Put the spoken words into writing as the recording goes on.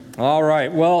All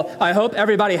right. Well, I hope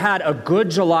everybody had a good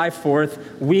July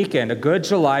 4th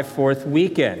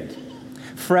weekend,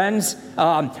 Friends,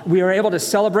 we were able to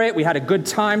celebrate. We had a good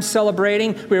time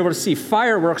celebrating. We were able to see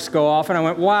fireworks go off, and I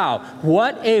went, wow,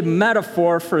 what a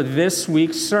metaphor for this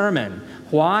week's sermon.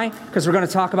 Why? Because we're going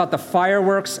to talk about the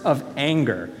fireworks of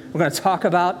anger. We're going to talk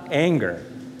about anger.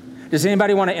 Does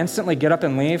anybody want to instantly get up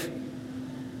and leave?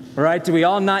 Right? Do we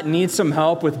all not need some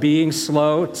help with being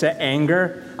slow to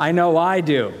anger? I know I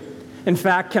do. In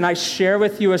fact, can I share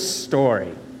with you a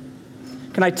story?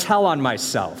 Can I tell on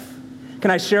myself? Can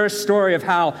I share a story of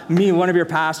how me, one of your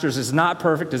pastors, is not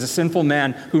perfect, is a sinful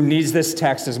man who needs this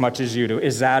text as much as you do?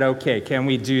 Is that okay? Can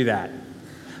we do that?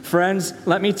 Friends,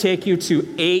 let me take you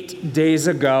to 8 days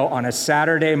ago on a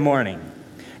Saturday morning.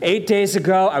 8 days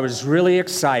ago, I was really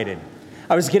excited.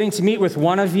 I was getting to meet with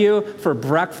one of you for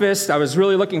breakfast. I was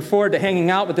really looking forward to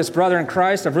hanging out with this brother in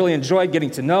Christ. I've really enjoyed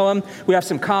getting to know him. We have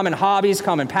some common hobbies,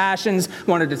 common passions.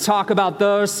 Wanted to talk about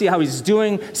those, see how he's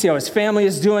doing, see how his family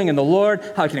is doing in the Lord,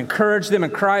 how I can encourage them in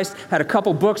Christ. Had a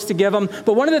couple books to give him.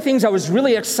 But one of the things I was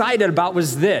really excited about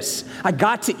was this. I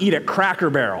got to eat at Cracker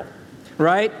Barrel,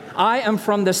 right? I am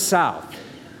from the South.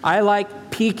 I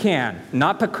like pecan,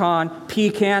 not pecan,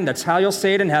 pecan. That's how you'll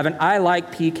say it in heaven. I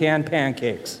like pecan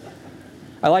pancakes.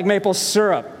 I like maple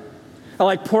syrup. I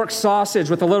like pork sausage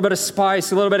with a little bit of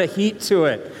spice, a little bit of heat to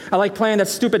it. I like playing that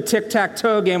stupid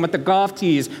tic-tac-toe game with the golf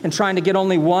tees and trying to get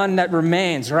only one that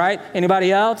remains, right?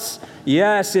 Anybody else?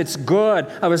 Yes, it's good.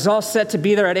 I was all set to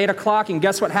be there at 8 o'clock, and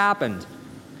guess what happened?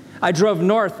 I drove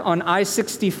north on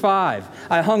I-65.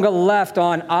 I hung a left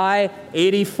on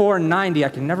I-8490. I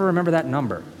can never remember that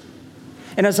number.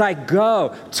 And as I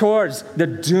go towards the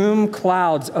doom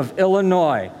clouds of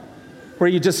Illinois, where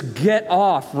you just get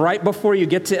off right before you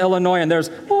get to Illinois and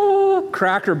there's,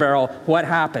 Cracker Barrel, what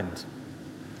happened?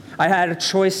 I had a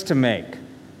choice to make.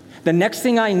 The next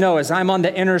thing I know is I'm on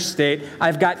the interstate.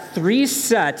 I've got 3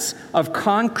 sets of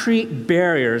concrete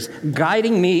barriers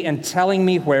guiding me and telling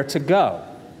me where to go.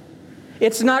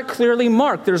 It's not clearly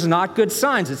marked. There's not good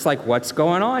signs. It's like, what's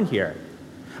going on here?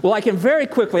 Well, I can very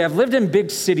quickly, I've lived in big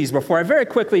cities before, I very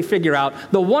quickly figure out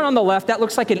the one on the left, that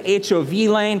looks like an HOV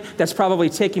lane. That's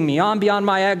probably taking me on beyond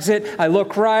my exit. I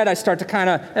look right, I start to kind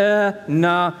of,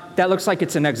 nah, that looks like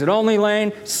it's an exit-only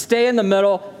lane. Stay in the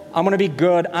middle. I'm going to be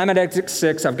good. I'm at exit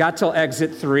 6. I've got till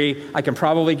exit 3. I can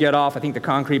probably get off. I think the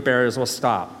concrete barriers will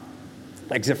stop.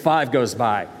 Exit 5 goes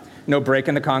by. No break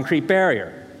in the concrete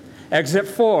barrier. Exit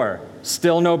 4,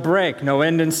 still no break, no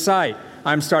end in sight.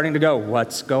 I'm starting to go,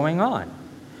 what's going on?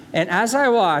 And as I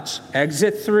watch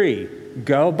exit 3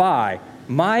 go by,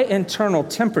 my internal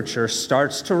temperature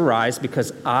starts to rise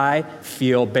because I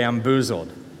feel bamboozled.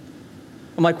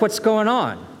 I'm like, what's going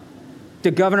on?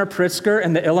 Did Governor Pritzker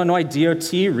and the Illinois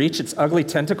DOT reach its ugly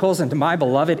tentacles into my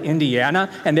beloved Indiana,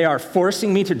 and they are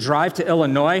forcing me to drive to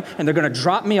Illinois, and they're going to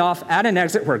drop me off at an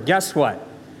exit where, guess what?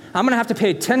 I'm going to have to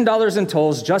pay $10 in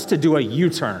tolls just to do a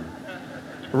U-turn,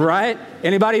 right?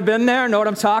 Anybody been there? Know what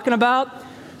I'm talking about?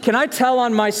 Can I tell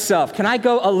on myself? Can I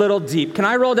go a little deep? Can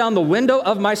I roll down the window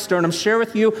of my sternum, share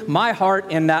with you my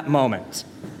heart in that moment?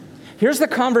 Here's the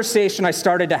conversation I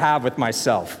started to have with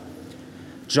myself.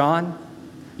 John,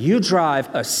 you drive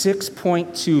a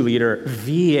 6.2-liter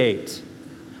V8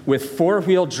 with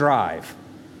 4-wheel drive.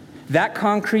 That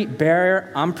concrete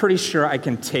barrier, I'm pretty sure I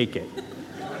can take it.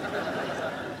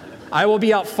 I will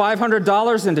be out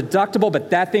 $500 in deductible, but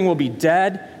that thing will be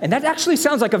dead. And that actually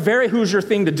sounds like a very Hoosier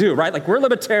thing to do, right? Like, we're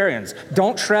libertarians.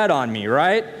 Don't tread on me,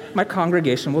 right? My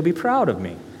congregation will be proud of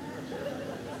me.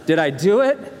 Did I do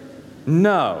it?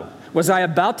 No. Was I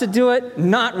about to do it?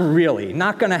 Not really.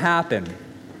 Not going to happen.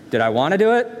 Did I want to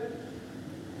do it?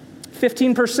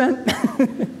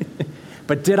 15%?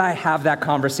 But did I have that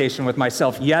conversation with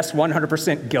myself? Yes,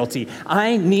 100% guilty.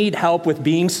 I need help with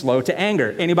being slow to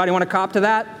anger. Anybody want to cop to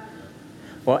that?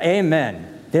 Well,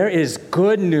 amen. There is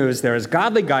good news, there is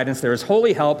godly guidance, there is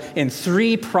holy help in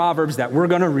 3 Proverbs that we're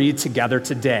going to read together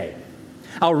today.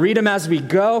 I'll read them as we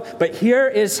go, but here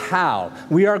is how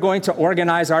we are going to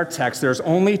organize our text. There's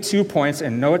only 2 points,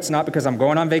 and no, it's not because I'm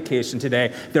going on vacation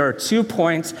today. There are 2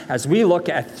 points as we look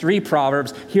at 3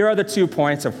 Proverbs. Here are the 2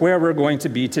 points of where we're going to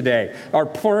be today. Our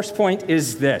first point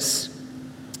is this.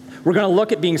 We're going to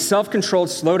look at being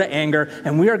self-controlled, slow to anger,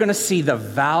 and we are going to see the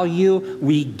value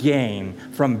we gain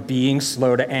from being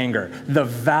slow to anger. The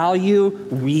value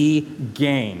we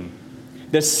gain.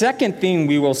 The second thing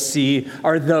we will see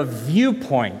are the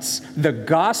viewpoints, the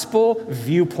gospel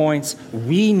viewpoints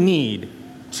we need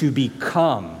to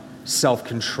become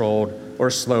self-controlled or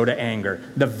slow to anger.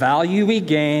 The value we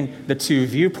gain, the two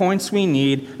viewpoints we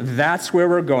need, that's where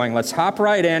we're going. Let's hop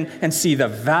right in and see the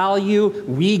value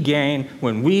we gain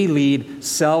when we lead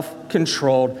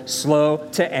self-controlled, slow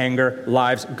to anger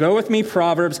lives. Go with me,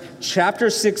 Proverbs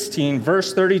chapter 16,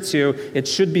 verse 32. It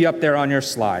should be up there on your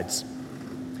slides.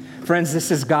 Friends, this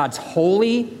is God's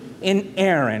holy,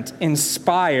 inerrant,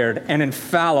 inspired, and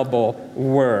infallible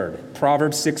word.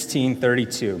 Proverbs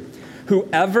 16:32.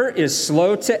 Whoever is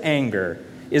slow to anger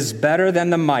is better than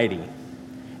the mighty,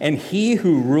 and he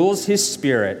who rules his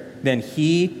spirit than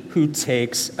he who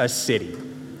takes a city.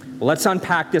 Well, let's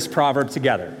unpack this proverb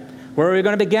together. Where are we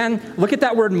going to begin? Look at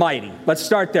that word mighty. Let's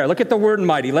start there. Look at the word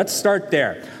mighty. Let's start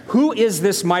there. Who is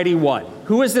this mighty one?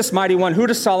 Who is this mighty one? Who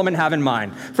does Solomon have in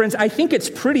mind? Friends, I think it's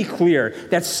pretty clear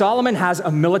that Solomon has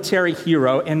a military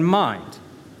hero in mind.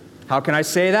 How can I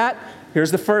say that?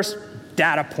 Here's the first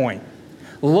data point.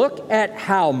 Look at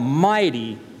how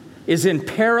mighty is in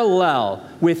parallel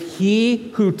with he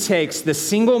who takes the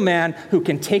single man who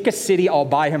can take a city all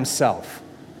by himself.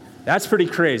 That's pretty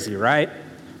crazy, right?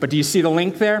 But do you see the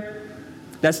link there?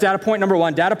 That's data point number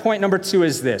one. Data point number two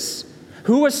is this.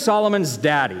 Who was Solomon's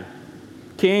daddy?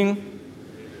 King?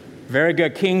 Very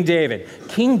good, King David.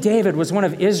 King David was one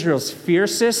of Israel's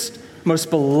fiercest,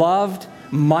 most beloved,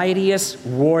 mightiest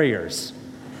warriors.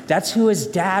 That's who his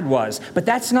dad was. But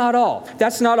that's not all.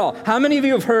 That's not all. How many of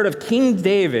you have heard of King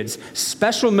David's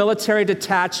special military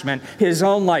detachment, his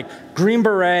own like Green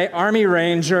Beret, Army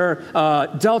Ranger,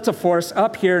 Delta Force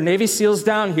up here, Navy SEALs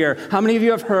down here? How many of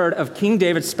you have heard of King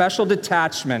David's special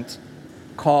detachment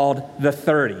called the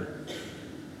 30?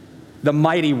 The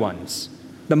mighty ones.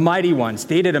 The mighty ones.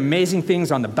 They did amazing things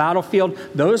on the battlefield.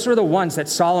 Those were the ones that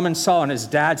Solomon saw in his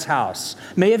dad's house.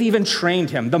 May have even trained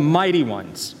him, the mighty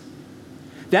ones.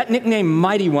 That nickname,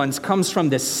 mighty ones, comes from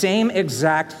the same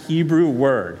exact Hebrew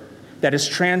word that is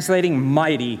translating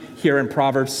mighty here in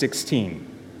Proverbs 16.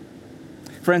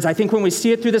 Friends, I think when we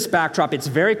see it through this backdrop, it's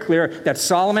very clear that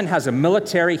Solomon has a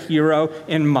military hero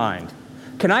in mind.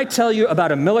 Can I tell you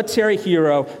about a military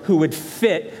hero who would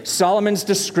fit Solomon's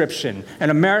description, an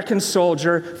American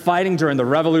soldier fighting during the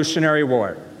Revolutionary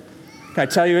War? Can I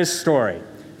tell you his story?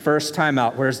 First time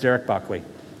out, where's Derek Buckley?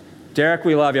 Derek,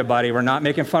 we love you, buddy. We're not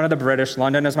making fun of the British.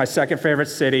 London is my second favorite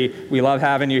city. We love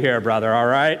having you here, brother, all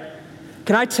right?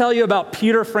 Can I tell you about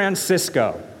Peter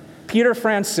Francisco? Peter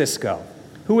Francisco.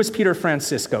 Who was Peter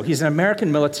Francisco? He's an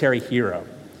American military hero.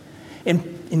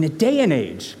 In the day and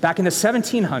age, back in the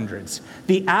 1700s,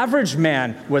 the average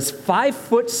man was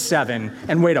 5'7"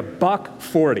 and weighed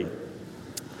 $140.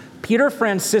 Peter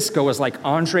Francisco was like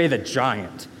Andre the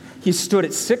Giant. He stood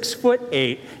at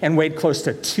 6'8" and weighed close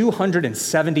to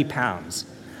 270 pounds.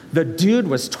 The dude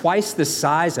was twice the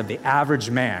size of the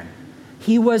average man.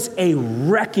 He was a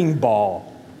wrecking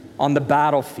ball on the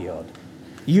battlefield.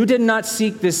 You did not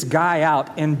seek this guy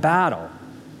out in battle.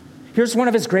 Here's one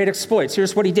of his great exploits.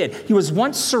 Here's what he did. He was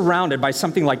once surrounded by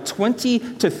something like 20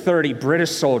 to 30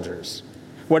 British soldiers.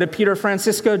 What did Peter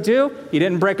Francisco do? He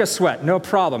didn't break a sweat, no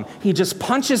problem. He just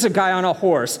punches a guy on a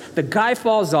horse. The guy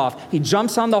falls off. He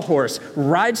jumps on the horse,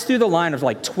 rides through the line of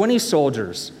like 20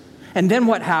 soldiers. And then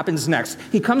what happens next?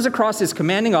 He comes across his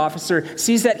commanding officer,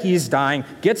 sees that he's dying,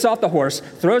 gets off the horse,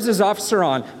 throws his officer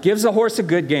on, gives the horse a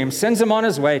good game, sends him on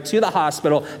his way to the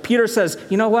hospital. Peter says,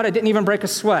 you know what? I didn't even break a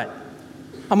sweat.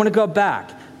 I'm going to go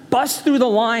back. Busts through the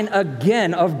line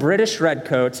again of British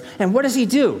redcoats. And what does he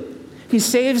do? He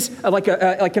saves like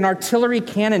an artillery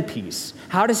cannon piece.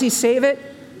 How does he save it?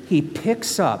 He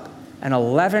picks up an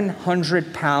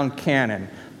 1,100-pound cannon,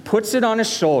 puts it on his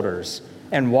shoulders,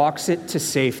 and walks it to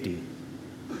safety.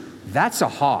 That's a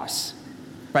hoss,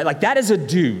 right? Like that is a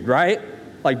dude, right?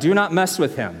 Like do not mess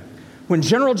with him. When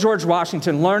General George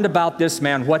Washington learned about this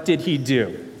man, what did he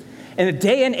do? In a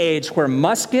day and age where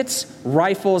muskets,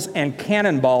 rifles, and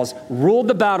cannonballs ruled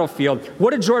the battlefield,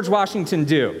 what did George Washington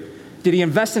do? Did he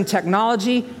invest in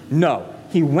technology? No.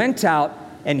 He went out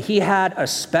and he had a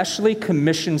specially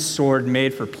commissioned sword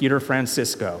made for Peter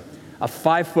Francisco, a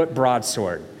 5-foot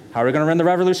broadsword. How are we going to win the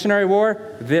Revolutionary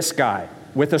War? This guy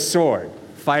with a sword,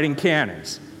 fighting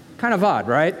cannons. Kind of odd,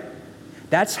 right?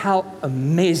 That's how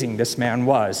amazing this man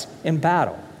was in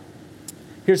battle.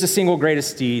 Here's the single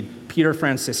greatest deed Peter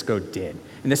Francisco did,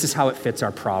 and this is how it fits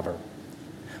our proverb.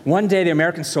 One day, the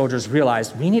American soldiers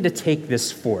realized we need to take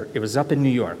this fort. It was up in New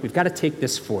York. We've got to take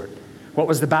this fort. What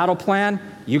was the battle plan?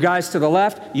 You guys to the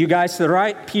left, you guys to the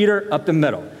right, Peter up the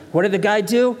middle. What did the guy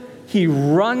do? He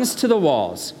runs to the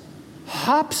walls,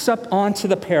 hops up onto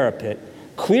the parapet,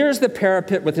 clears the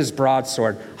parapet with his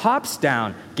broadsword, hops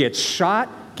down, gets shot,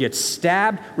 gets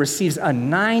stabbed, receives a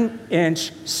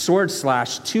 9-inch sword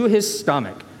slash to his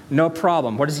stomach, No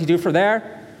problem. What does he do for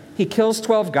there? He kills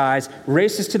 12 guys,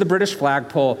 races to the British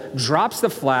flagpole, drops the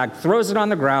flag, throws it on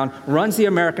the ground, runs the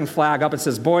American flag up and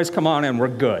says, boys, come on in, we're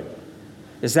good.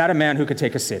 Is that a man who could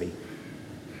take a city?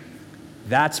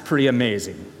 That's pretty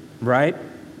amazing, right?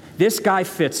 This guy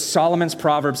fits Solomon's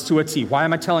Proverbs to a T. Why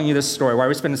am I telling you this story? Why are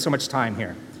we spending so much time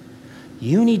here?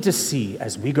 You need to see,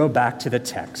 as we go back to the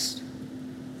text,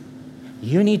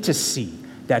 you need to see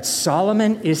that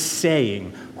Solomon is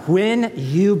saying, when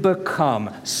you become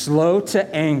slow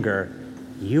to anger,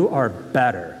 you are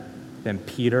better than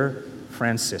Peter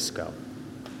Francisco.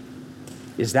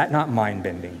 Is that not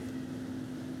mind-bending?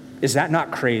 Is that not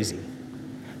crazy?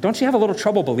 Don't you have a little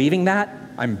trouble believing that?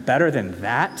 I'm better than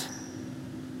that?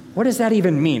 What does that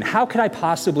even mean? How could I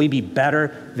possibly be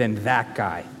better than that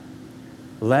guy?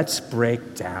 Let's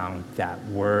break down that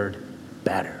word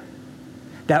better.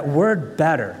 That word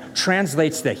better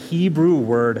translates the Hebrew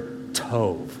word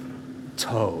tov.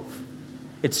 Tov.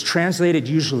 It's translated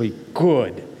usually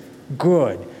good,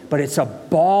 but it's a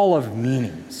ball of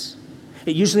meanings.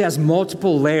 It usually has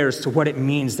multiple layers to what it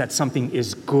means that something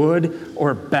is good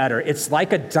or better. It's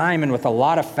like a diamond with a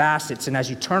lot of facets, and as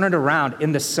you turn it around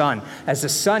in the sun, as the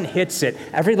sun hits it,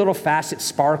 every little facet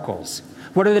sparkles.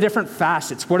 What are the different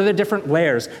facets? What are the different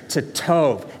layers to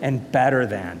tov and better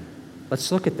than?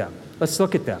 Let's look at them.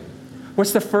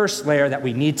 What's the first layer that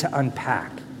we need to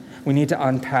unpack? We need to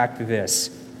unpack this.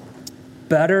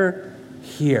 Better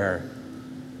here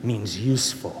means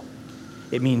useful.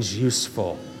 It means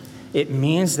useful. It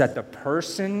means that the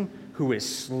person who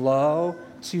is slow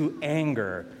to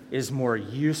anger is more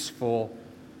useful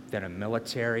than a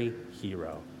military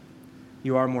hero.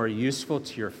 You are more useful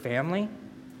to your family.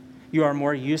 You are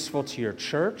more useful to your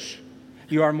church.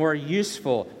 You are more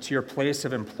useful to your place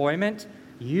of employment.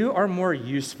 You are more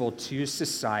useful to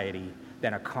society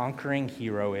than a conquering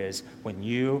hero is when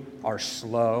you are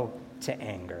slow to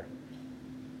anger.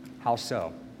 How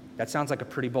so? That sounds like a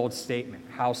pretty bold statement.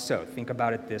 How so? Think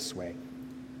about it this way.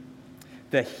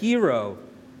 The hero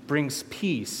brings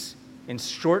peace in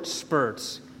short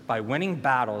spurts by winning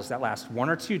battles that last 1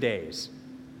 or 2 days.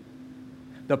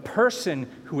 The person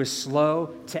who is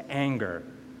slow to anger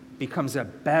becomes a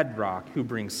bedrock who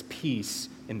brings peace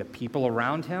in the people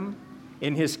around him,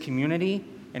 in his community,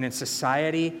 and in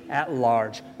society at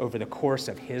large over the course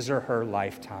of his or her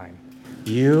lifetime.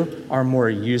 You are more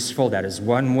useful. That is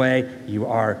one way. You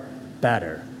are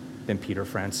better than Peter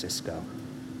Francisco.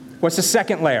 What's the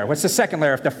second layer?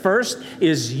 If the first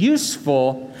is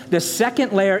useful, the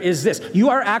second layer is this. You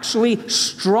are actually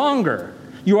stronger.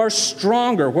 You are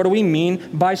stronger. What do we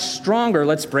mean by stronger?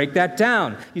 Let's break that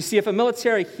down. You see, if a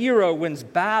military hero wins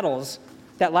battles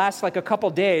that last like a couple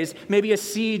days, maybe a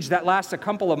siege that lasts a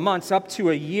couple of months up to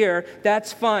a year,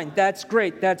 that's fine, that's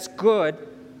great, that's good.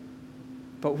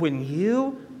 But when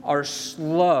you are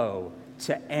slow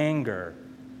to anger,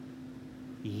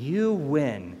 you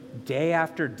win day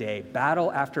after day,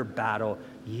 battle after battle.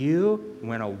 You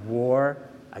win a war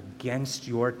against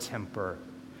your temper,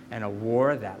 and a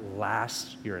war that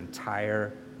lasts your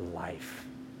entire life.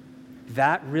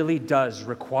 That really does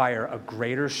require a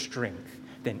greater strength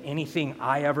than anything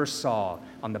I ever saw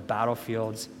on the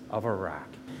battlefields of Iraq.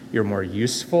 You're more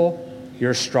useful,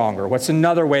 you're stronger. What's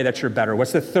another way that you're better?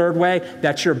 What's the third way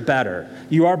that you're better?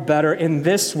 You are better in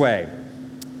this way.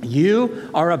 You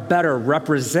are a better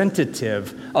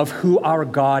representative of who our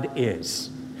God is.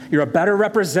 You're a better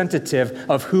representative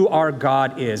of who our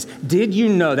God is. Did you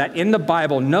know that in the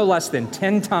Bible, no less than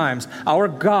 10 times, our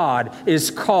God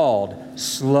is called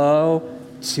slow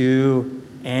to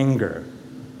anger?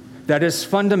 That is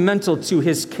fundamental to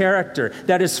his character.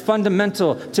 That is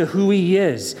fundamental to who he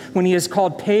is. When he is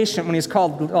called patient, when he is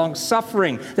called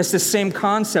long-suffering, that's the same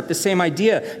concept, the same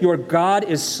idea. Your God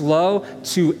is slow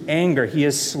to anger. He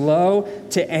is slow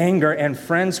to anger. And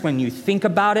friends, when you think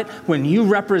about it, when you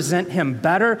represent him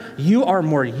better, you are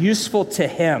more useful to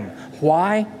him.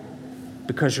 Why?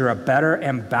 Because you're a better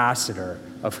ambassador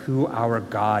of who our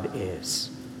God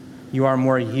is. You are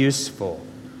more useful.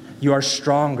 You are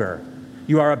stronger.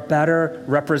 You are a better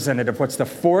representative. What's the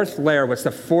fourth layer? What's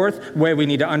the fourth way we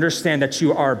need to understand that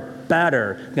you are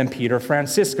better than Peter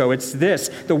Francisco? It's this.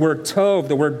 The word tov,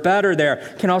 the word better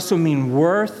there, can also mean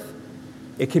worth.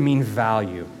 It can mean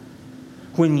value.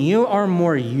 When you are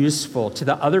more useful to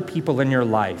the other people in your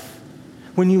life,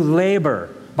 when you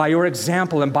labor by your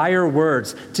example and by your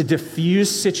words to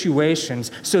diffuse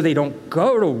situations so they don't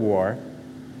go to war,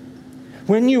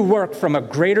 when you work from a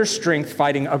greater strength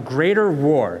fighting a greater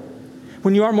war,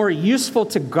 when you are more useful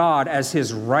to God as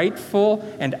his rightful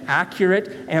and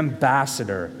accurate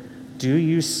ambassador, do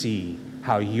you see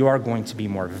how you are going to be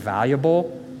more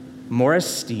valuable, more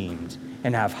esteemed,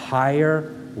 and have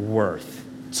higher worth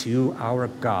to our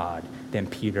God than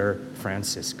Peter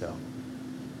Francisco.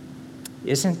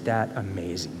 Isn't that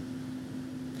amazing?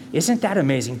 Isn't that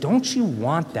amazing? Don't you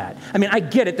want that? I mean, I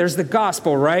get it. There's the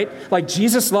gospel, right? Like,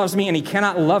 Jesus loves me and he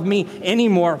cannot love me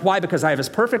anymore. Why? Because I have his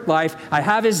perfect life. I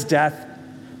have his death.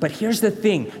 But here's the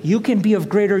thing. You can be of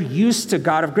greater use to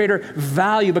God, of greater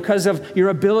value because of your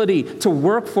ability to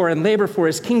work for and labor for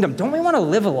his kingdom. Don't we want to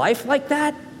live a life like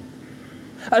that?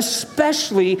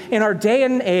 Especially in our day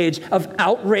and age of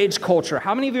outrage culture.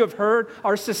 How many of you have heard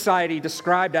our society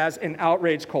described as an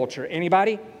outrage culture?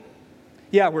 Anybody?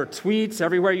 Yeah, we're tweets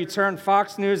everywhere you turn.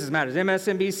 Fox News is mad at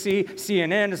MSNBC.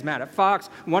 CNN is mad at Fox.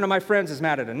 One of my friends is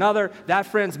mad at another. That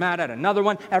friend's mad at another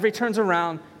one.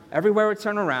 Everywhere we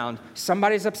turn around,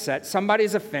 somebody's upset,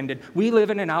 somebody's offended. We live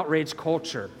in an outrage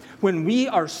culture. When we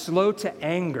are slow to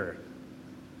anger,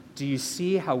 do you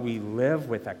see how we live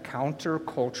with a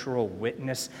countercultural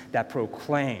witness that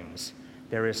proclaims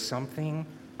there is something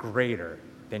greater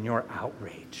than your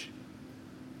outrage?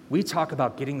 We talk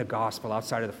about getting the gospel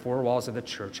outside of the four walls of the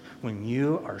church when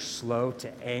you are slow to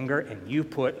anger and you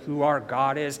put who our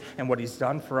God is and what he's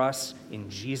done for us in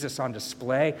Jesus on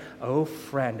display. Oh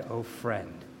friend,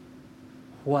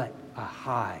 what a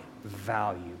high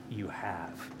value you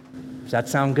have. Does that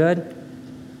sound good?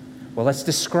 Well, let's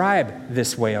describe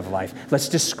this way of life. Let's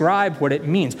describe what it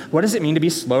means. What does it mean to be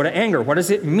slow to anger? What does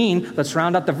it mean? Let's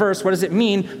round out the verse. What does it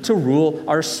mean to rule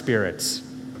our spirits?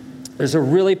 There's a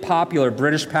really popular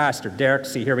British pastor, Derek,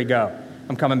 see, here we go.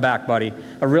 I'm coming back, buddy.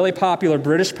 A really popular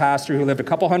British pastor who lived a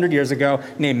couple hundred years ago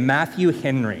named Matthew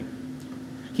Henry.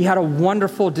 He had a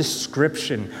wonderful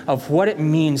description of what it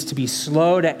means to be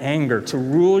slow to anger, to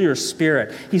rule your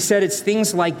spirit. He said it's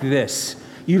things like this.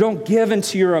 You don't give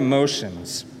into your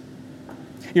emotions.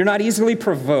 You're not easily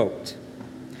provoked.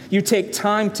 You take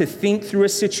time to think through a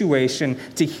situation,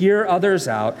 to hear others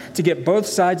out, to get both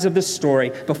sides of the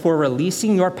story before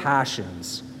releasing your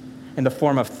passions in the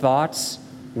form of thoughts,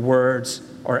 words,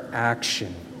 or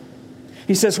action.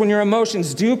 He says when your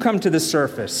emotions do come to the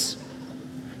surface,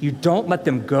 you don't let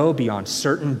them go beyond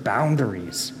certain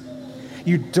boundaries.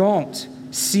 You don't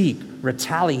seek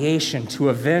retaliation to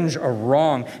avenge a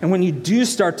wrong. And when you do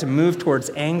start to move towards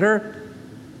anger,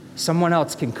 someone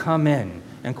else can come in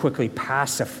and quickly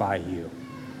pacify you,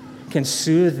 can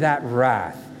soothe that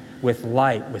wrath with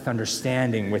light, with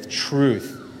understanding, with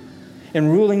truth. In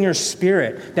ruling your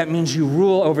spirit, that means you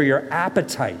rule over your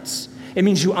appetites. It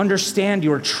means you understand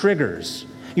your triggers.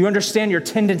 You understand your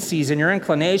tendencies and your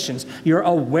inclinations. You're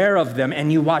aware of them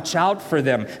and you watch out for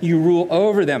them. You rule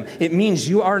over them. It means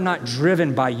you are not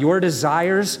driven by your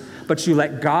desires, but you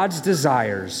let God's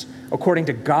desires, according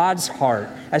to God's heart,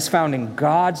 as found in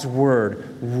God's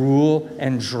word, rule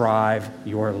and drive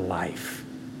your life.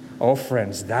 Oh,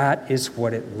 friends, that is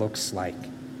what it looks like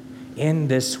in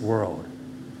this world.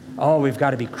 Oh, we've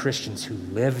got to be Christians who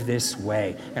live this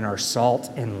way and are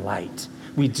salt and light.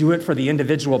 We do it for the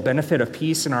individual benefit of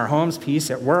peace in our homes, peace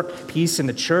at work, peace in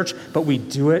the church, but we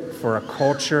do it for a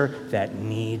culture that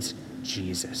needs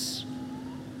Jesus.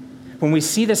 When we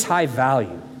see this high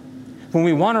value, when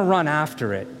we want to run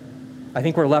after it, I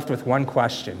think we're left with one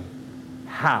question.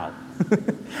 How?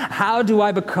 How do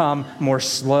I become more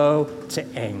slow to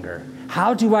anger?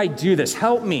 How do I do this?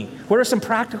 Help me. What are some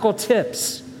practical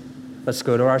tips? Let's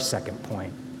go to our second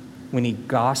point. We need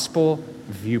gospel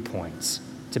viewpoints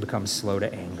to become slow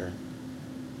to anger.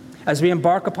 As we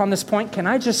embark upon this point, can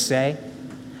I just say,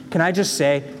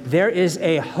 there is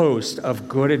a host of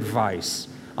good advice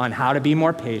on how to be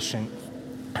more patient,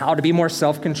 how to be more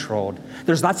self-controlled.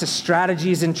 There's lots of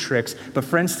strategies and tricks, but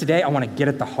friends, today I want to get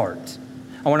at the heart.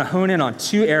 I want to hone in on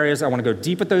two areas. I want to go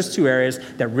deep at those two areas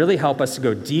that really help us to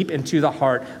go deep into the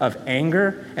heart of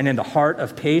anger and in the heart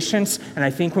of patience. And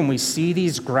I think when we see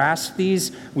these, grasp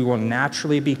these, we will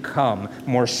naturally become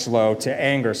more slow to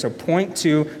anger. So point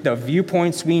two, the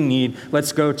viewpoints we need.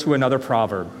 Let's go to another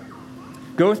proverb.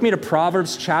 Go with me to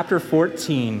Proverbs chapter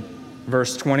 14,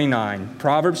 verse 29.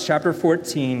 Proverbs chapter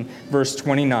 14, verse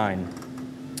 29.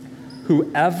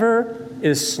 Whoever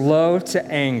is slow to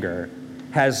anger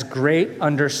has great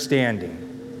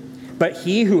understanding, but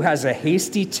he who has a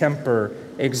hasty temper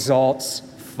exalts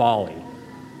folly.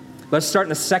 Let's start in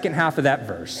the second half of that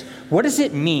verse. What does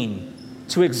it mean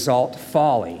to exalt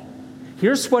folly?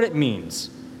 Here's what it means.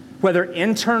 Whether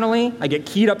internally, I get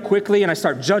keyed up quickly and I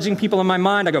start judging people in my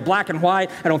mind, I go black and white,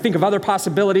 I don't think of other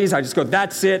possibilities, I just go,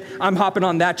 that's it, I'm hopping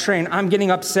on that train, I'm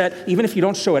getting upset. Even if you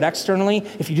don't show it externally,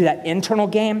 if you do that internal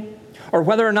game, or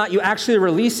whether or not you actually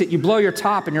release it, you blow your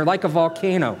top and you're like a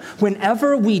volcano.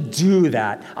 Whenever we do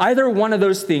that, either one of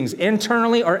those things,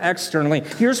 internally or externally,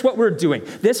 here's what we're doing.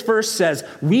 This verse says,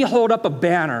 we hold up a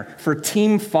banner for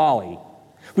Team Folly.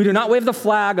 We do not wave the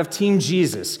flag of Team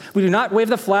Jesus. We do not wave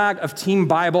the flag of Team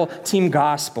Bible, Team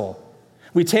Gospel.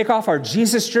 We take off our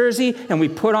Jesus jersey and we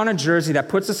put on a jersey that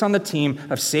puts us on the team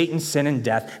of Satan, sin, and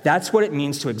death. That's what it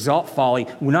means to exalt folly.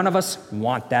 None of us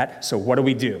want that, so what do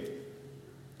we do?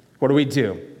 What do we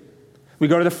do? We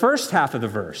go to the first half of the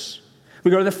verse.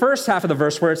 We go to the first half of the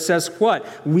verse where it says what?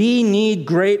 We need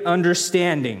great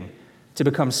understanding to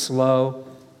become slow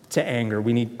to anger.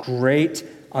 We need great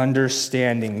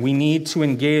understanding. We need to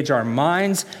engage our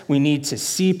minds. We need to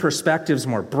see perspectives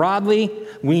more broadly.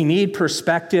 We need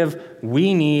perspective.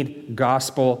 We need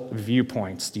gospel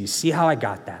viewpoints. Do you see how I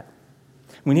got that?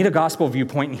 We need a gospel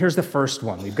viewpoint, and here's the first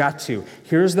one. We've got two.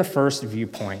 Here's the first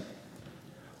viewpoint.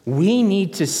 We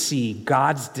need to see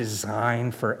God's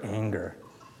design for anger.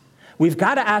 We've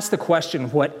got to ask the question,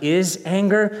 what is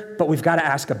anger? But we've got to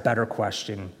ask a better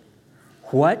question.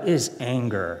 What is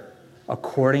anger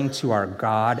according to our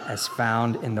God as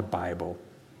found in the Bible?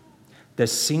 The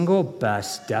single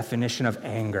best definition of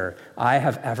anger I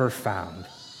have ever found,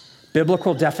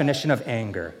 biblical definition of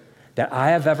anger that I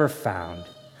have ever found,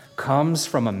 comes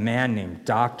from a man named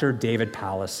Dr. David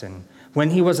Powlison.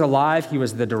 When he was alive, he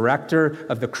was the director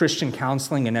of the Christian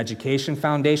Counseling and Education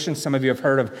Foundation. Some of you have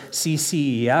heard of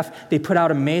CCEF. They put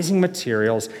out amazing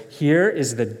materials. Here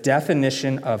is the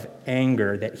definition of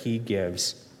anger that he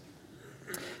gives.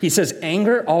 He says,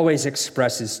 anger always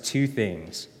expresses two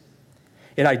things.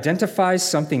 It identifies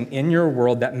something in your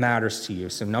world that matters to you.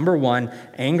 So number one,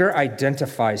 anger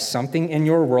identifies something in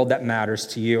your world that matters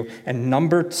to you. And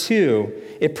number two,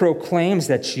 it proclaims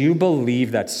that you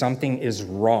believe that something is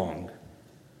wrong.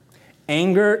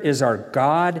 Anger is our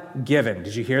God-given.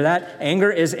 Did you hear that? Anger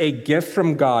is a gift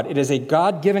from God. It is a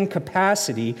God-given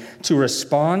capacity to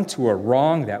respond to a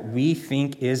wrong that we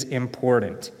think is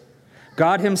important.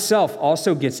 God himself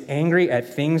also gets angry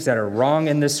at things that are wrong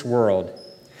in this world.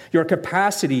 Your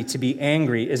capacity to be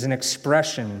angry is an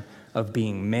expression of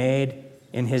being made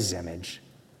in his image.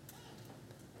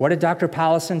 What did Dr.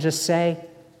 Powlison just say?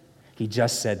 He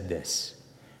just said this.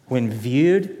 When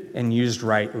viewed and used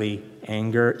rightly,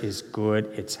 anger is good,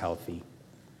 it's healthy.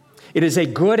 It is a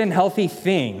good and healthy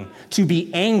thing to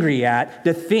be angry at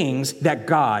the things that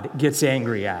God gets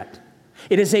angry at.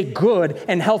 It is a good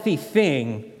and healthy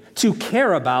thing to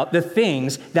care about the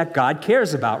things that God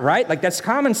cares about, right? Like that's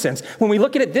common sense. When we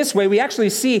look at it this way, we actually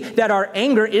see that our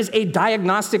anger is a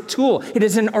diagnostic tool. It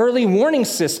is an early warning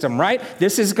system, right?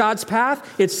 This is God's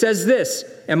path. It says this.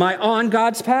 Am I on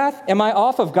God's path? Am I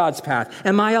off of God's path?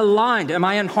 Am I aligned? Am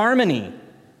I in harmony?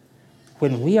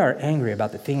 When we are angry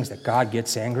about the things that God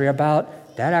gets angry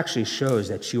about, that actually shows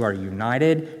that you are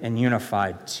united and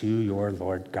unified to your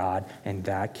Lord God, and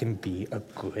that can be a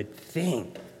good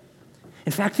thing.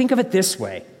 In fact, think of it this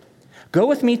way. Go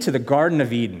with me to the Garden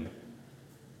of Eden.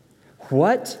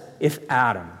 What if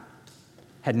Adam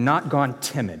had not gone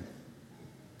timid,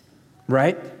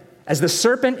 right? As the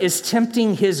serpent is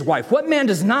tempting his wife. What man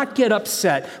does not get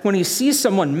upset when he sees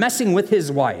someone messing with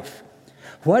his wife?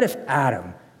 What if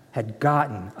Adam had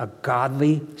gotten a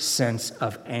godly sense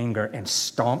of anger and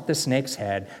stomped the snake's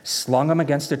head, slung him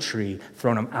against a tree,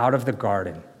 thrown him out of the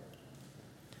garden?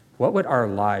 What would our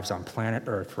lives on planet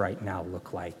Earth right now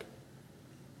look like?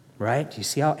 Right? Do you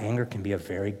see how anger can be a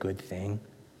very good thing?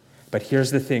 But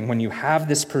here's the thing. When you have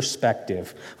this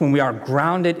perspective, when we are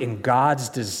grounded in God's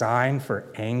design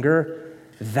for anger,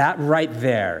 that right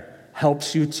there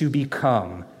helps you to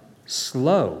become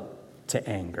slow to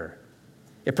anger.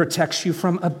 It protects you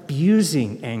from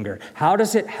abusing anger. How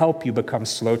does it help you become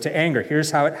slow to anger? Here's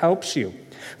how it helps you.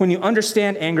 When you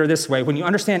understand anger this way, when you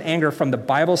understand anger from the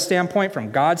Bible standpoint,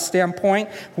 from God's standpoint,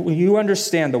 when you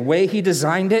understand the way he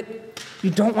designed it,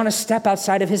 you don't want to step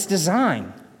outside of his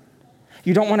design.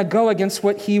 You don't want to go against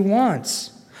what he wants.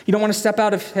 You don't want to step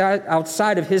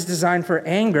outside of his design for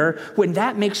anger when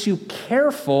that makes you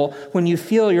careful when you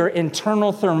feel your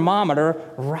internal thermometer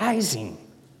rising.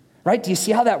 Right? Do you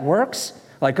see how that works?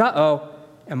 Like,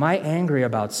 am I angry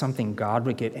about something God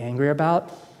would get angry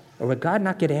about? Or would God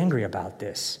not get angry about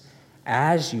this?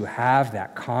 As you have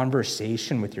that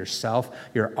conversation with yourself,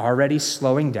 you're already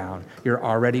slowing down. You're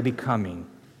already becoming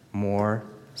more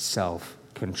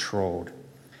self-controlled.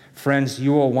 Friends,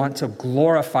 you will want to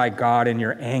glorify God in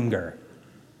your anger.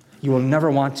 You will never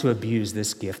want to abuse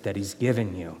this gift that he's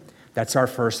given you. That's our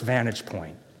first vantage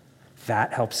point.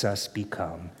 That helps us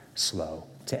become slow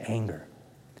to anger.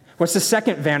 What's the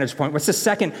second vantage point? What's the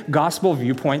second gospel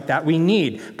viewpoint that we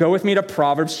need? Go with me to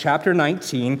Proverbs chapter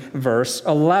 19, verse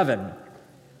 11.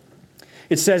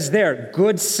 It says there,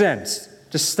 good sense.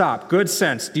 Just stop. Good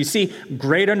sense. Do you see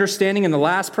great understanding in the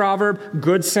last proverb?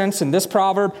 Good sense in this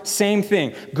proverb? Same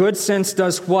thing. Good sense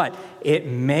does what? It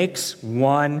makes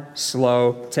one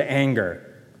slow to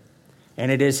anger.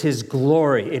 And it is his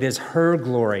glory, it is her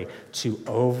glory to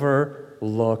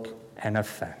overlook an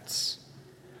offense.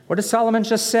 What did Solomon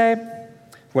just say?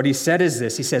 What he said is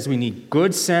this. He says we need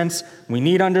good sense, we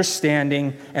need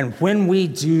understanding, and when we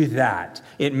do that,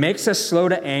 it makes us slow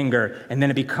to anger, and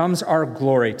then it becomes our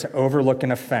glory to overlook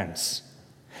an offense.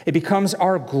 It becomes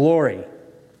our glory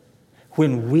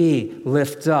when we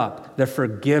lift up the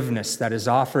forgiveness that is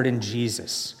offered in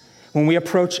Jesus. When we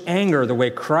approach anger the way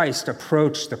Christ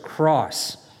approached the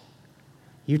cross,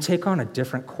 you take on a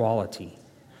different quality.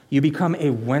 You become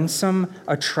a winsome,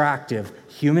 attractive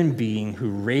human being who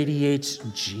radiates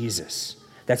Jesus.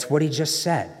 That's what he just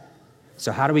said.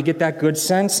 So how do we get that good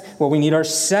sense? Well, we need our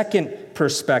second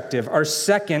perspective, our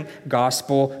second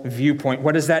gospel viewpoint.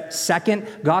 What is that second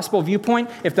gospel viewpoint?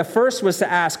 If the first was to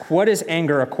ask, what is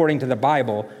anger according to the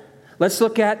Bible? Let's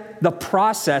look at the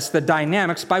process, the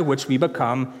dynamics by which we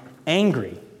become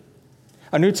angry.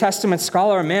 A New Testament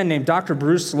scholar, a man named Dr.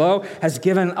 Bruce Lowe, has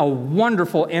given a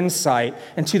wonderful insight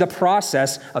into the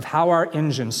process of how our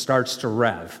engine starts to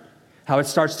rev, how it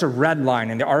starts to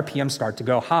redline and the RPM start to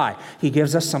go high. He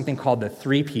gives us something called the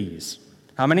 3 Ps.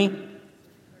 How many?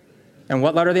 And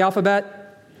what letter of the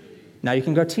alphabet? Now you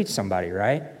can go teach somebody,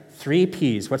 right? 3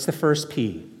 Ps. What's the first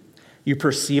P? You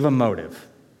perceive a motive.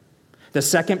 The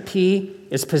second P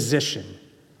is position.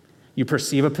 You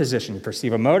perceive a position. You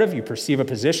perceive a motive. You perceive a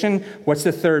position. What's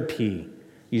the third P?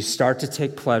 You start to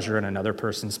take pleasure in another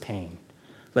person's pain.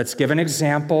 Let's give an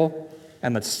example,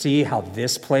 and let's see how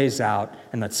this plays out,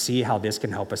 and let's see how this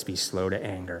can help us be slow to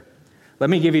anger. Let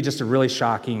me give you just a really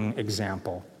shocking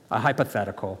example, a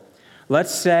hypothetical.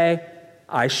 Let's say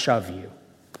I shove you.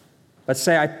 Let's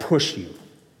say I push you.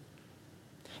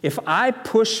 If I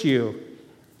push you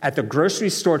at the grocery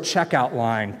store checkout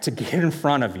line to get in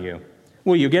front of you,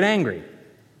 will you get angry?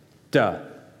 Duh.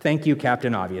 Thank you,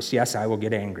 Captain Obvious. Yes, I will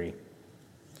get angry.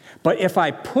 But if I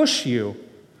push you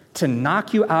to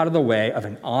knock you out of the way of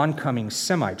an oncoming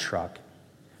semi-truck,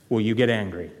 will you get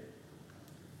angry?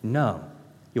 No.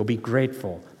 You'll be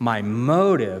grateful. My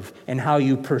motive and how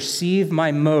you perceive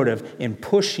my motive in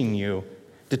pushing you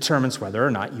determines whether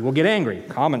or not you will get angry.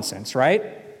 Common sense, right?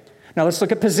 Now let's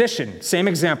look at position. Same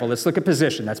example. Let's look at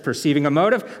position. That's perceiving a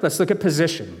motive. Let's look at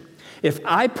position. If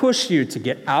I push you to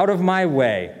get out of my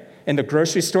way in the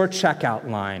grocery store checkout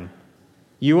line,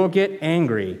 you will get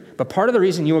angry. But part of the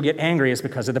reason you will get angry is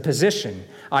because of the position.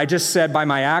 I just said by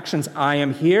my actions, I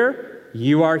am here,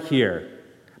 you are here.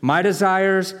 My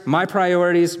desires, my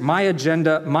priorities, my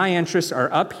agenda, my interests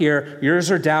are up here,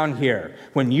 yours are down here.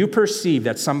 When you perceive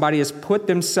that somebody has put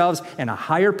themselves in a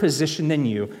higher position than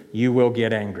you, you will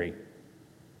get angry.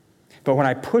 But when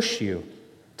I push you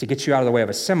to get you out of the way of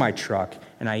a semi-truck,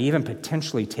 and I even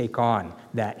potentially take on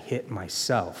that hit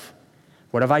myself,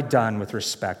 what have I done with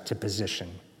respect to position?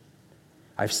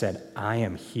 I've said, I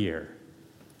am here.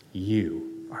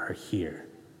 You are here.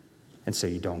 And so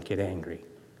you don't get angry.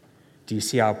 Do you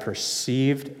see how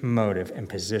perceived motive and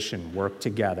position work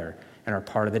together and are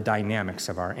part of the dynamics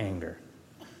of our anger?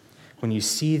 When you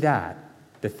see that,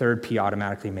 the third P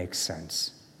automatically makes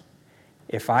sense.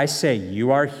 If I say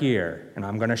you are here and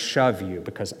I'm going to shove you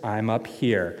because I'm up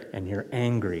here and you're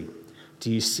angry,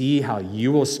 do you see how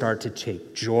you will start to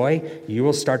take joy? You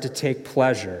will start to take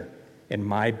pleasure in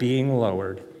my being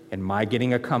lowered, in my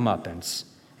getting a comeuppance,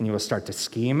 and you will start to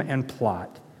scheme and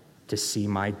plot to see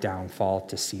my downfall,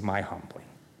 to see my humbling.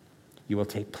 You will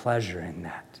take pleasure in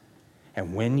that.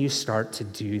 And when you start to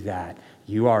do that,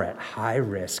 you are at high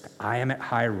risk, I am at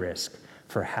high risk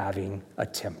for having a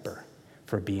temper,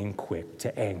 for being quick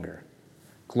to anger.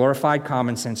 Glorified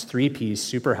common sense, 3 Ps,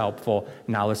 super helpful.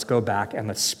 Now let's go back and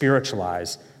let's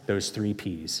spiritualize those 3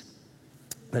 Ps.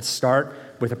 Let's start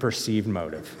with a perceived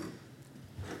motive.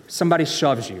 Somebody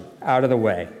shoves you out of the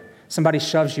way. Somebody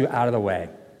shoves you out of the way.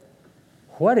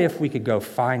 What if we could go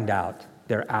find out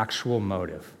their actual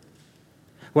motive?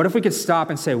 What if we could stop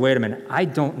and say, wait a minute, I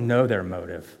don't know their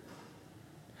motive.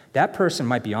 That person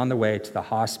might be on the way to the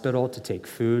hospital to take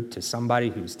food to somebody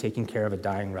who's taking care of a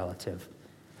dying relative.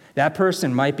 That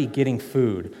person might be getting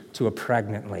food to a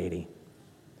pregnant lady,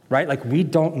 right? Like, we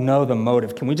don't know the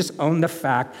motive. Can we just own the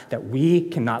fact that we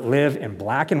cannot live in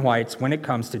black and whites when it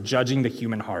comes to judging the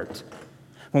human heart?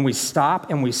 When we stop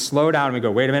and we slow down and we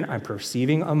go, wait a minute, I'm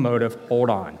perceiving a motive, hold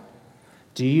on.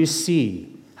 Do you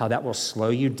see how that will slow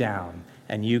you down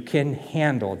and you can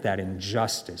handle that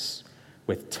injustice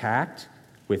with tact,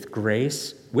 with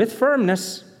grace, with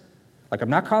firmness. Like, I'm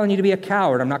not calling you to be a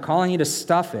coward. I'm not calling you to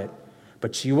stuff it.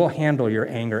 But you will handle your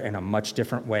anger in a much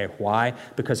different way. Why?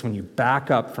 Because when you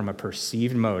back up from a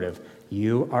perceived motive,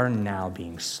 you are now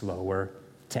being slower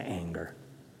to anger.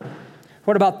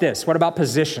 What about this? What about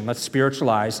position? Let's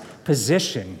spiritualize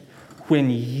position. When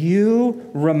you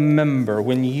remember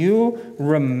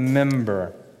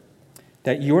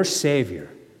that your Savior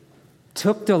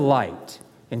took delight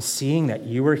in seeing that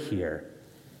you were here,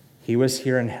 he was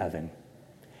here in heaven.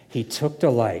 He took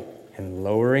delight in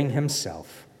lowering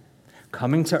himself,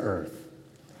 coming to earth,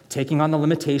 taking on the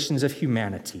limitations of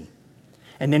humanity.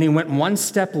 And then he went one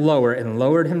step lower and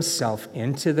lowered himself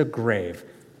into the grave,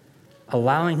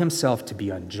 allowing himself to be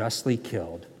unjustly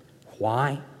killed.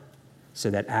 Why? So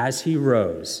that as he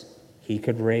rose, he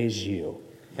could raise you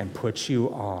and put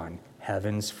you on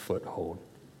heaven's foothold.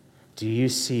 Do you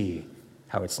see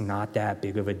how it's not that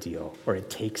big of a deal, or it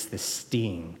takes the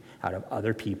sting out of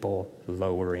other people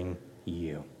lowering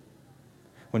you?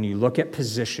 When you look at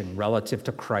position relative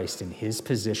to Christ and his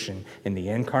position in the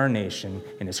incarnation,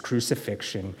 in his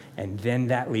crucifixion, and then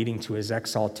that leading to his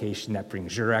exaltation, that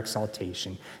brings your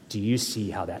exaltation, do you see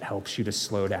how that helps you to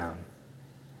slow down?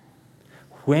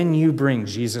 When you bring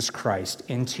Jesus Christ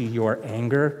into your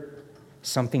anger,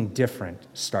 something different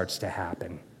starts to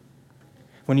happen.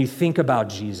 When you think about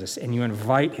Jesus and you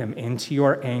invite him into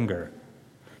your anger,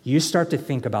 you start to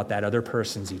think about that other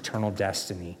person's eternal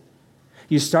destiny.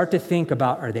 You start to think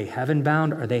about, are they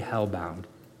heaven-bound or are they hell-bound,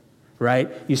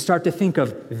 right? You start to think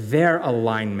of their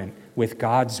alignment with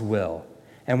God's will.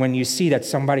 And when you see that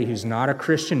somebody who's not a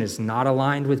Christian is not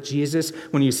aligned with Jesus,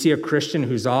 when you see a Christian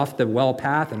who's off the well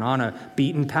path and on a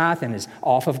beaten path and is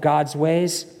off of God's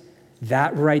ways,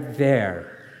 that right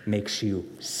there makes you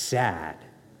sad.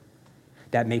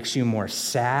 That makes you more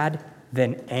sad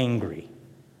than angry.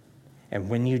 And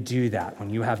when you do that, when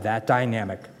you have that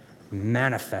dynamic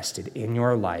manifested in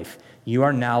your life, you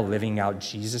are now living out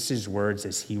Jesus' words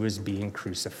as he was being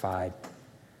crucified.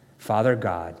 Father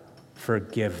God,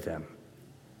 forgive them.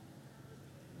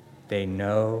 They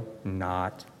know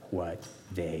not what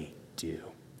they do.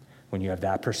 When you have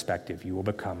that perspective, you will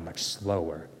become much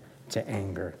slower to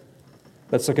anger.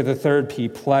 Let's look at the third P,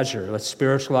 pleasure. Let's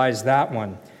spiritualize that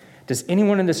one. Does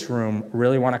anyone in this room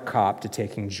really want to cop to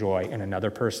taking joy in another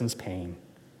person's pain?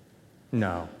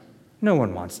 No. No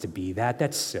one wants to be that.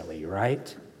 That's silly,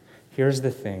 right? Here's the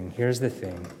thing.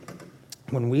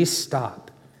 When we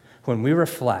stop, when we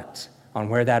reflect on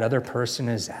where that other person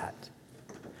is at,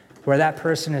 where that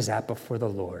person is at before the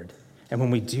Lord, and when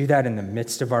we do that in the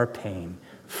midst of our pain,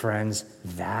 friends,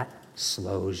 that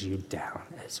slows you down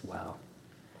as well.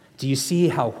 Do you see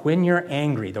how when you're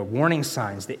angry, the warning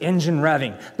signs, the engine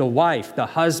revving, the wife, the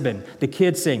husband, the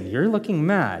kids saying, you're looking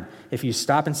mad, if you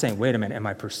stop and say, wait a minute, am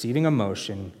I perceiving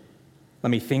emotion? Let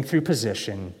me think through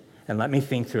position, and let me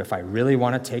think through if I really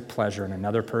want to take pleasure in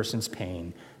another person's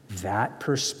pain. That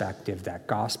perspective, that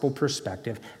gospel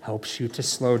perspective, helps you to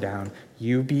slow down.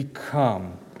 You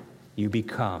become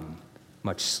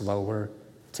much slower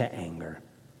to anger.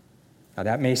 Now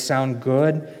that may sound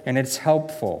good, and it's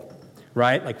helpful,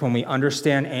 right? Like when we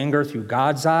understand anger through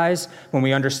God's eyes, when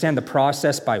we understand the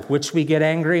process by which we get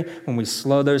angry, when we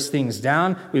slow those things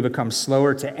down, we become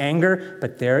slower to anger.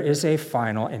 But there is a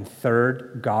final and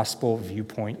third gospel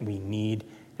viewpoint we need,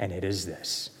 and it is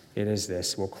this.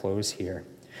 We'll close here.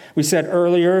 We said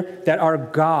earlier that our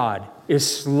God is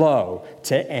slow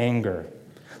to anger.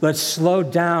 Let's slow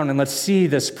down and let's see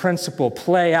this principle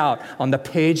play out on the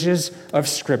pages of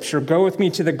Scripture. Go with me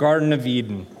to the Garden of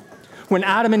Eden. When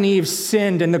Adam and Eve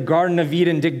sinned in the Garden of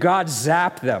Eden, did God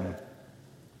zap them?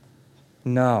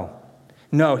 No,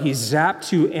 he zapped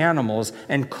two animals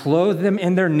and clothed them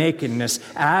in their nakedness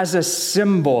as a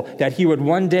symbol that he would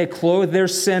one day clothe their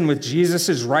sin with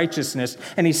Jesus' righteousness,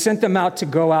 and he sent them out to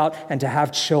go out and to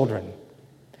have children.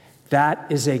 That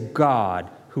is a God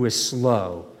who is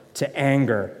slow to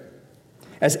anger.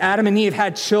 As Adam and Eve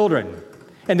had children,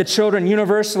 and the children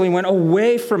universally went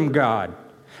away from God,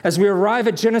 as we arrive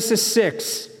at Genesis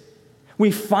 6,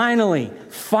 we finally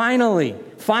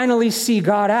see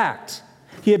God act.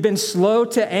 He had been slow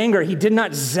to anger. He did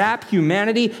not zap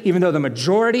humanity, even though the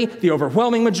majority, the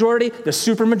overwhelming majority, the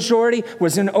supermajority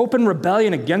was in open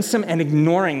rebellion against him and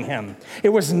ignoring him. It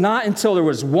was not until there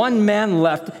was one man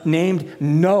left named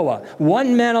Noah,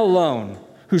 one man alone,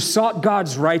 who sought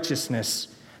God's righteousness,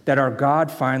 that our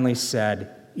God finally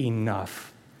said,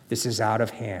 enough. This is out of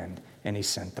hand, and he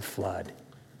sent the flood.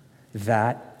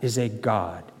 That is a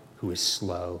God who is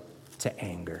slow to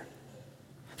anger.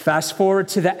 Fast forward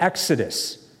to the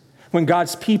Exodus. when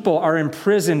God's people are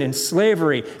imprisoned in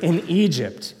slavery in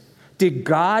Egypt, did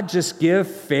God just give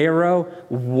Pharaoh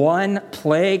one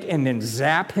plague and then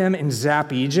zap him and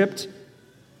zap Egypt?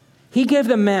 He gave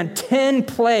the man 10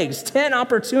 plagues, 10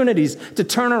 opportunities to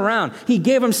turn around. He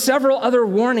gave him several other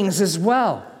warnings as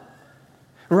well,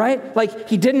 right? Like,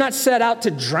 he did not set out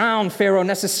to drown Pharaoh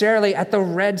necessarily at the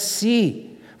Red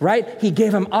Sea, right? He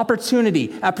gave him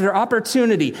opportunity after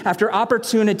opportunity after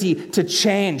opportunity to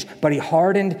change, but he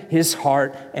hardened his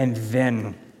heart, and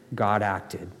then God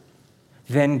acted.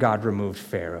 Then God removed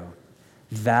Pharaoh.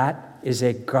 That is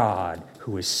a God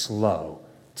who is slow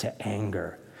to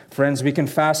anger. Friends, we can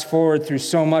fast forward through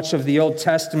so much of the Old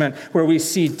Testament where we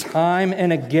see time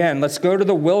and again. Let's go to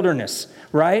the wilderness,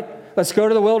 right? Let's go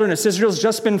to the wilderness. Israel's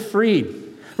just been freed,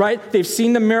 right? They've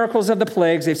seen the miracles of the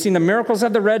plagues. They've seen the miracles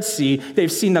of the Red Sea.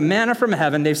 They've seen the manna from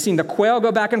heaven. They've seen the quail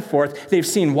go back and forth. They've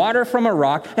seen water from a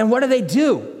rock. And what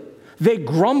do? They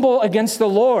grumble against the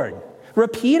Lord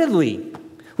repeatedly.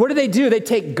 What do? They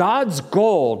take God's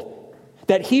gold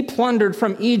that he plundered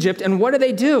from Egypt, and what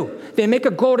do? They make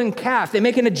a golden calf. They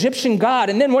make an Egyptian god,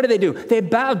 and then what do? They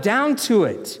bow down to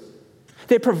it.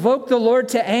 They provoke the Lord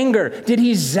to anger. Did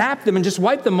he zap them and just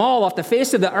wipe them all off the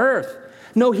face of the earth?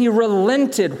 No, he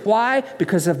relented. Why?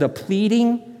 Because of the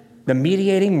pleading, the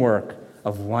mediating work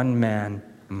of one man,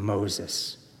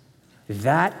 Moses.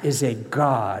 That is a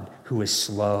God who is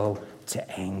slow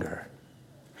to anger.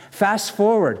 Fast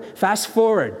forward.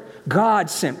 God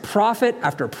sent prophet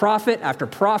after prophet after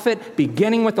prophet,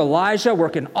 beginning with Elijah,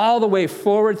 working all the way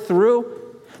forward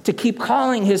through to keep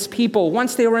calling his people,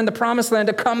 once they were in the promised land,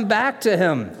 to come back to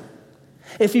him.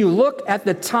 If you look at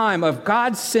the time of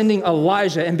God sending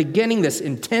Elijah and beginning this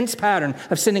intense pattern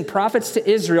of sending prophets to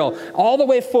Israel, all the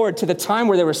way forward to the time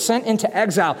where they were sent into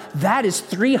exile, that is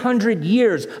 300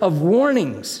 years of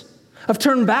warnings, of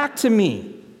turn back to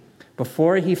me,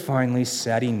 before he finally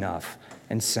said enough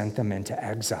and sent them into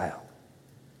exile.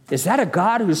 Is that a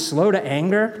God who's slow to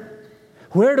anger?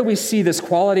 Where do we see this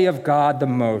quality of God the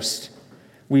most?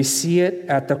 We see it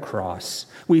at the cross.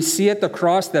 We see at the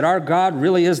cross that our God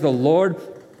really is the Lord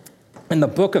in the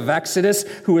book of Exodus,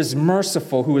 who is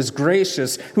merciful, who is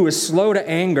gracious, who is slow to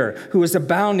anger, who is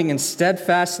abounding in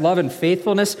steadfast love and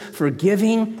faithfulness,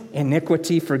 forgiving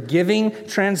iniquity, forgiving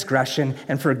transgression,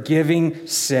 and forgiving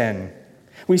sin.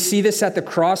 We see this at the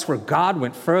cross where God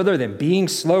went further than being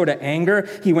slow to anger.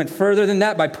 He went further than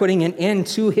that by putting an end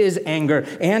to his anger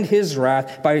and his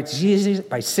wrath by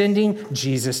sending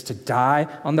Jesus to die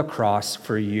on the cross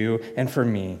for you and for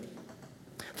me.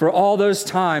 For all those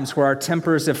times where our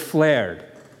tempers have flared,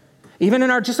 even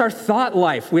in our thought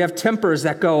life, we have tempers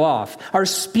that go off. Our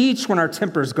speech when our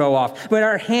tempers go off, but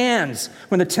our hands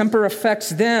when the temper affects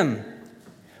them.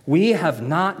 We have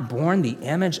not borne the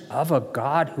image of a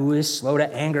God who is slow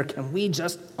to anger. Can we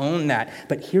just own that?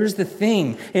 But here's the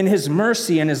thing. In his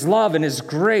mercy and his love and his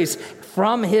grace,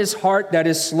 from his heart that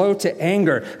is slow to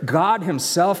anger, God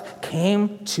himself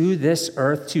came to this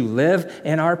earth to live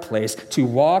in our place, to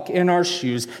walk in our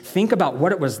shoes. Think about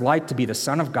what it was like to be the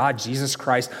Son of God, Jesus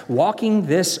Christ, walking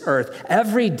this earth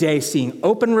every day, seeing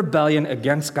open rebellion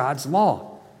against God's law.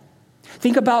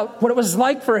 Think about what it was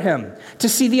like for him to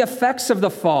see the effects of the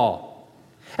fall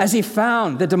as he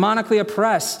found the demonically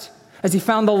oppressed, as he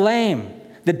found the lame,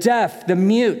 the deaf, the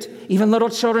mute, even little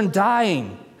children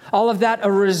dying. All of that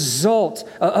a result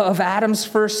of Adam's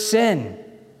first sin.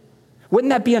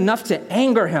 Wouldn't that be enough to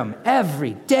anger him?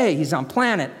 Every day he's on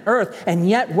planet Earth, and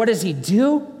yet what does he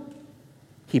do?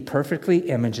 He perfectly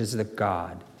images the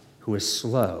God who is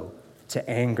slow to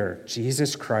anger.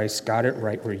 Jesus Christ got it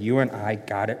right where you and I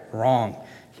got it wrong.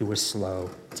 He was slow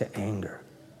to anger.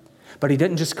 But he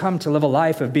didn't just come to live a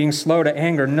life of being slow to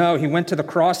anger. No, he went to the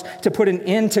cross to put an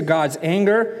end to God's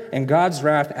anger and God's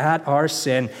wrath at our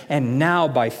sin. And now,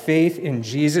 by faith in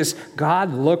Jesus,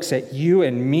 God looks at you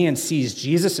and me and sees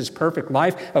Jesus' perfect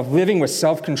life of living with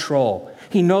self-control.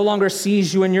 He no longer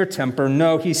sees you in your temper.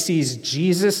 No, he sees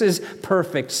Jesus'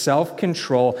 perfect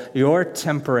self-control. Your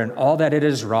temper and all that it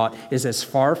has wrought is as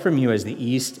far from you as the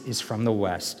east is from the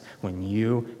west when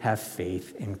you have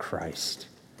faith in Christ.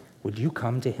 Would you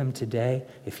come to him today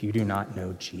if you do not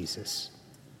know Jesus?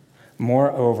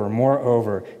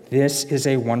 Moreover, this is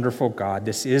a wonderful God.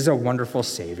 This is a wonderful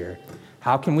Savior.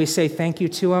 How can we say thank you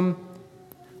to him?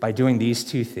 By doing these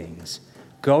two things.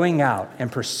 Going out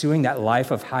and pursuing that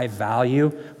life of high value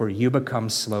where you become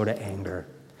slow to anger.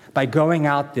 By going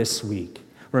out this week,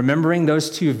 remembering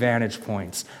those two vantage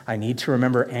points. I need to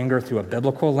remember anger through a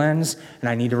biblical lens, and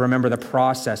I need to remember the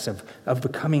process of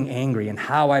becoming angry and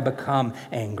how I become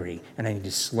angry. And I need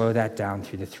to slow that down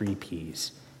through the 3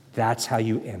 Ps. That's how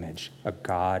you image a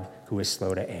God who is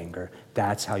slow to anger.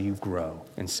 That's how you grow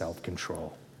in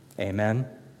self-control. Amen?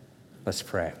 Let's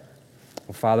pray.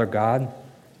 Well, Father God,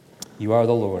 you are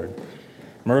the Lord,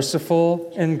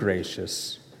 merciful and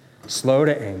gracious, slow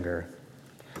to anger,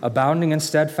 abounding in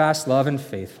steadfast love and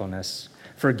faithfulness,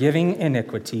 forgiving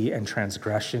iniquity and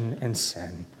transgression and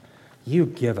sin. You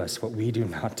give us what we do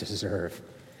not deserve.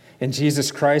 In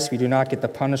Jesus Christ, we do not get the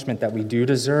punishment that we do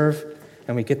deserve,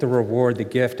 and we get the reward, the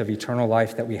gift of eternal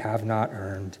life that we have not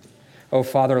earned. Oh,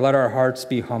 Father, let our hearts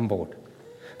be humbled.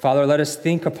 Father, let us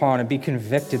think upon and be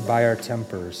convicted by our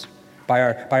tempers, by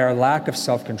our lack of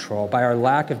self-control, by our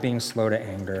lack of being slow to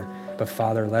anger. But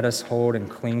Father, let us hold and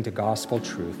cling to gospel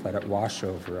truth. Let it wash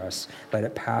over us. Let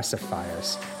it pacify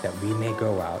us, that we may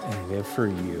go out and live for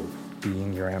you,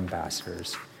 being your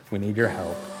ambassadors. We need your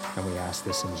help, and we ask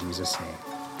this in Jesus' name.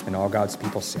 And all God's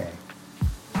people say,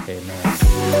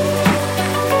 amen.